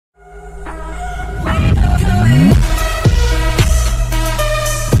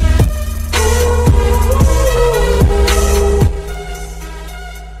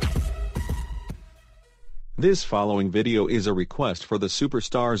This following video is a request for the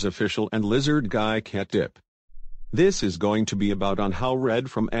Superstars official and Lizard Guy Cat Dip. This is going to be about on how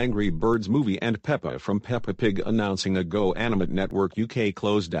Red from Angry Birds movie and Peppa from Peppa Pig announcing a GoAnimate Network UK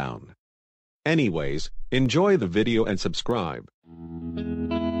Closedown. Anyways, enjoy the video and subscribe.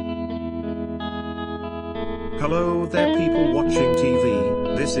 Hello there people watching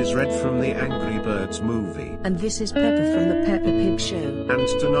TV, this is Red from the Angry Birds movie. And this is Peppa from the Peppa Pig show. And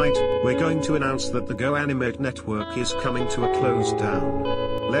tonight, we're going to announce that the GoAnimate network is coming to a close down.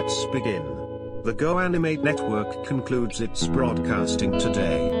 Let's begin. The GoAnimate network concludes its broadcasting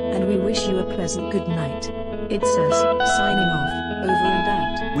today. And we wish you a pleasant good night. It's us, signing off, over and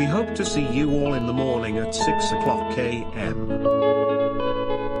out. We hope to see you all in the morning at 6 o'clock AM.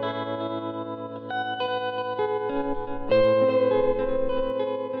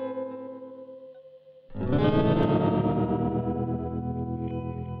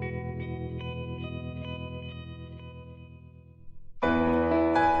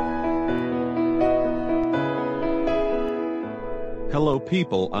 Hello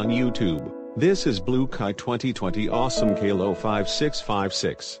people on YouTube, this is Blue Kai 2020 Awesome Kalo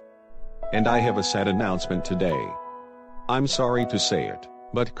 5656. And I have a sad announcement today. I'm sorry to say it,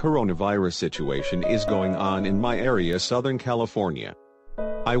 but coronavirus situation is going on in my area Southern California.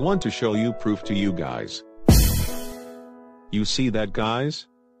 I want to show you proof to you guys. You see that guys?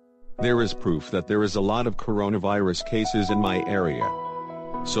 There is proof that there is a lot of coronavirus cases in my area.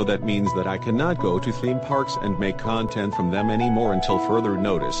 So that means that I cannot go to theme parks and make content from them anymore until further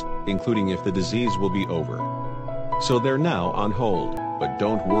notice, including if the disease will be over. So they're now on hold, but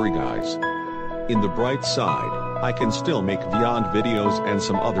don't worry guys. In the bright side, I can still make Vyond videos and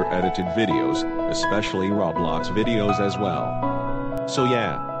some other edited videos, especially Roblox videos as well. So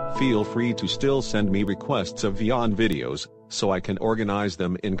yeah, feel free to still send me requests of Vyond videos, so I can organize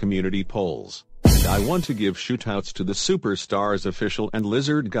them in community polls. I want to give shoutouts to the Superstars official and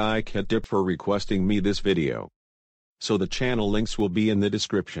Lizard Guy Cat Dip for requesting me this video. So the channel links will be in the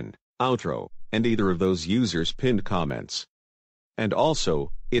description, outro, and either of those users' pinned comments. And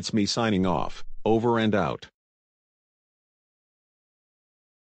also, it's me signing off, over and out.